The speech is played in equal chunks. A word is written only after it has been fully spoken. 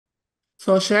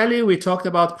So, Shelley, we talked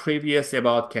about previously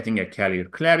about getting a career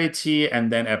clarity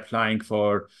and then applying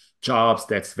for jobs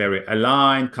that's very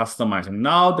aligned, customizing.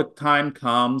 Now the time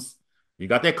comes, you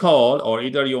got a call, or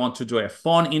either you want to do a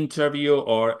phone interview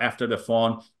or after the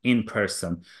phone in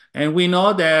person. And we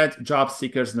know that job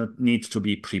seekers need to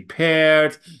be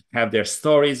prepared, have their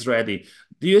stories ready.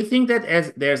 Do you think that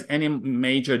as there's any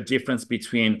major difference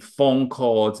between phone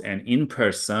calls and in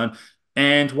person,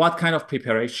 and what kind of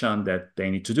preparation that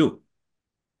they need to do?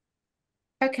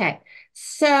 Okay.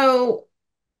 So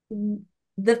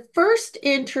the first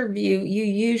interview you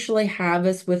usually have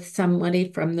is with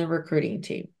somebody from the recruiting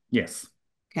team. Yes.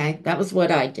 Okay. That was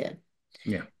what I did.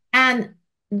 Yeah. And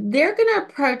they're going to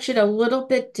approach it a little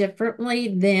bit differently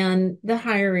than the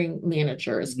hiring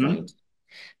manager is Hmm. going to.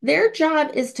 Their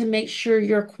job is to make sure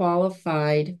you're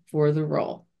qualified for the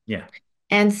role. Yeah.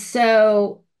 And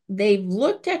so they've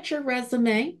looked at your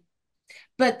resume.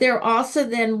 But they're also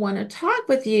then want to talk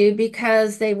with you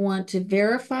because they want to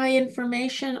verify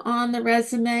information on the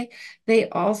resume. They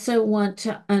also want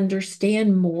to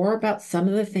understand more about some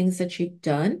of the things that you've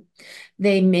done.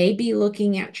 They may be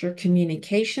looking at your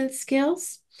communication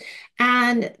skills,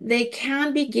 and they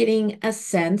can be getting a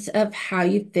sense of how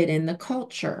you fit in the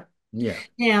culture. Yeah.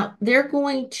 Now, they're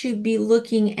going to be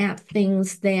looking at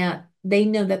things that they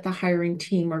know that the hiring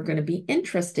team are going to be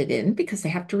interested in because they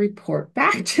have to report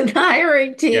back to the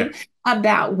hiring Yeah. team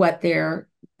about what they're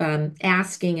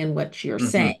asking and what you're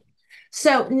saying. Hmm.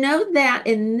 So, know that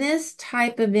in this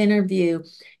type of interview,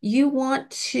 you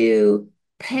want to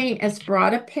paint as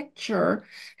broad a picture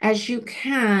as you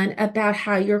can about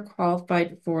how you're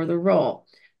qualified for the role.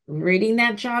 Reading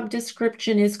that job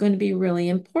description is going to be really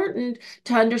important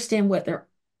to understand what they're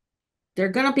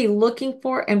going to be looking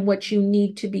for and what you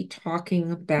need to be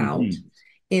talking about Hmm.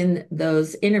 in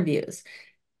those interviews.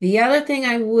 The other thing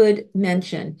I would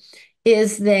mention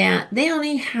is that they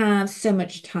only have so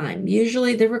much time.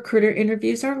 Usually, the recruiter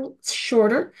interviews are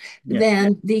shorter Yeah.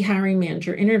 than the hiring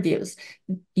manager interviews.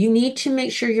 You need to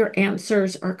make sure your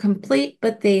answers are complete,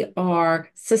 but they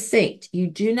are succinct. You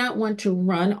do not want to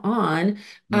run on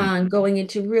Mm. going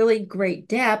into really great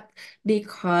depth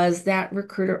because that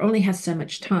recruiter only has so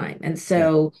much time. And Yeah.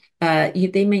 so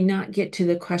they may not get to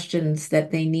the questions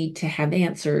that they need to have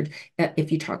answered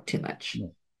if you talk too much. Yeah.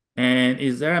 And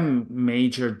is there a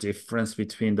major difference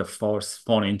between the first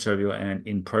phone interview and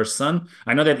in person?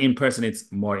 I know that in person it's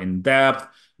more in depth,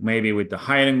 maybe with the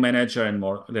hiring manager and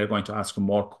more, they're going to ask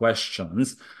more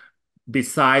questions.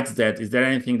 Besides that, is there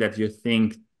anything that you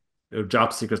think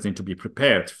job seekers need to be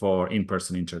prepared for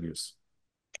in-person interviews?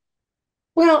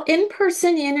 Well,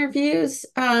 in-person interviews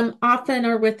often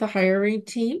are with the hiring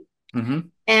team. Hmm.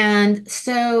 And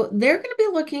so they're going to be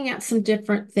looking at some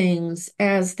different things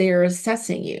as they're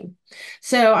assessing you.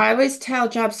 So I always tell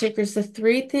job seekers the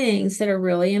three things that are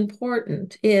really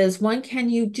important is one, can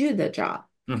you do the job?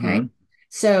 Okay. Hmm.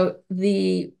 So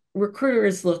the recruiter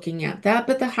is looking at that,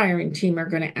 but the hiring team are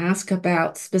going to ask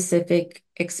about specific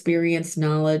experience,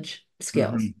 knowledge,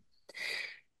 skills. Hmm.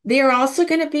 They're also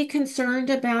going to be concerned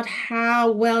about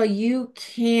how well you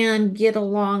can get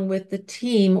along with the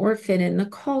team or fit in the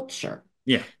culture.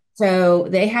 Yeah. So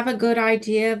they have a good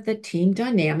idea of the team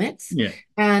dynamics Yeah.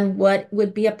 and what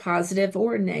would be a positive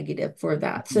or negative for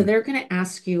that. So Mhm. they're going to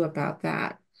ask you about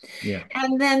that. Yeah.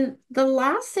 And then the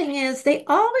last thing is they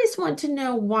always want to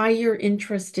know why you're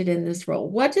interested in this role.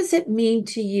 What does it mean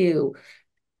to you?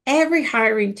 Every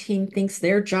hiring team thinks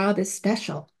their job is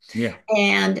special. Yeah.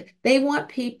 And they want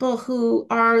people who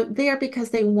are there because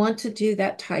they want to do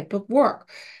that type of work.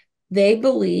 They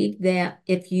believe that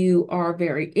if you are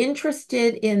very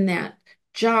interested in that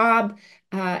job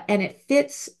and it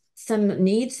fits some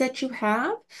needs that you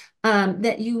have,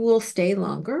 that you will stay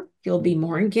longer, you'll be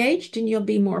more engaged, and you'll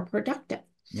be more productive.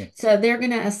 Yeah. So they're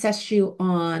going to assess you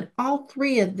on all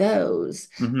three of those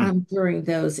Hmm. during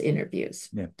those interviews.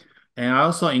 Yeah. And I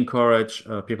also encourage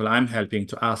people I'm helping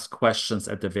to ask questions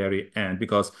at the very end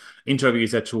because interview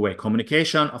is a two-way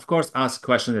communication. Of course, ask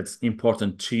questions that's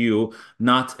important to you,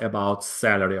 not about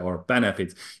salary or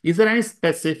benefits. Is there any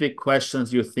specific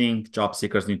questions you think job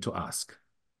seekers need to ask?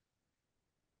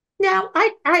 Now,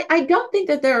 I don't think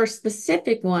that there are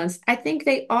specific ones. I think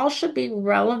they all should be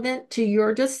relevant to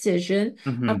your decision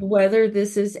of Hmm. whether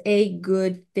this is a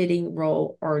good fitting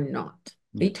role or not.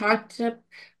 Yeah. We talked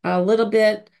a little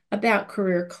bit about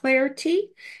career clarity.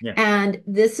 Yeah. And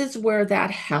this is where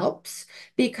that helps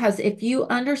because if you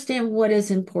understand what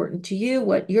is important to you,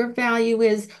 what your value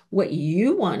is, what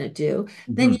you want to do,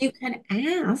 then Hmm. you can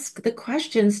ask the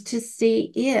questions to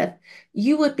see if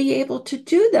you would be able to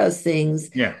do those things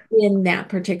Yeah. in that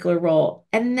particular role.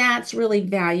 And that's really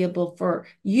valuable for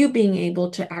you being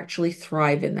able to actually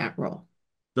thrive in that role.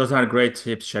 Those are great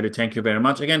tips, Shelley. Thank you very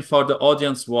much. Again, for the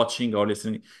audience watching or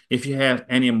listening, if you have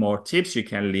any more tips, you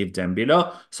can leave them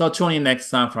below. So tune in next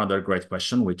time for another great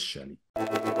question with Shelley.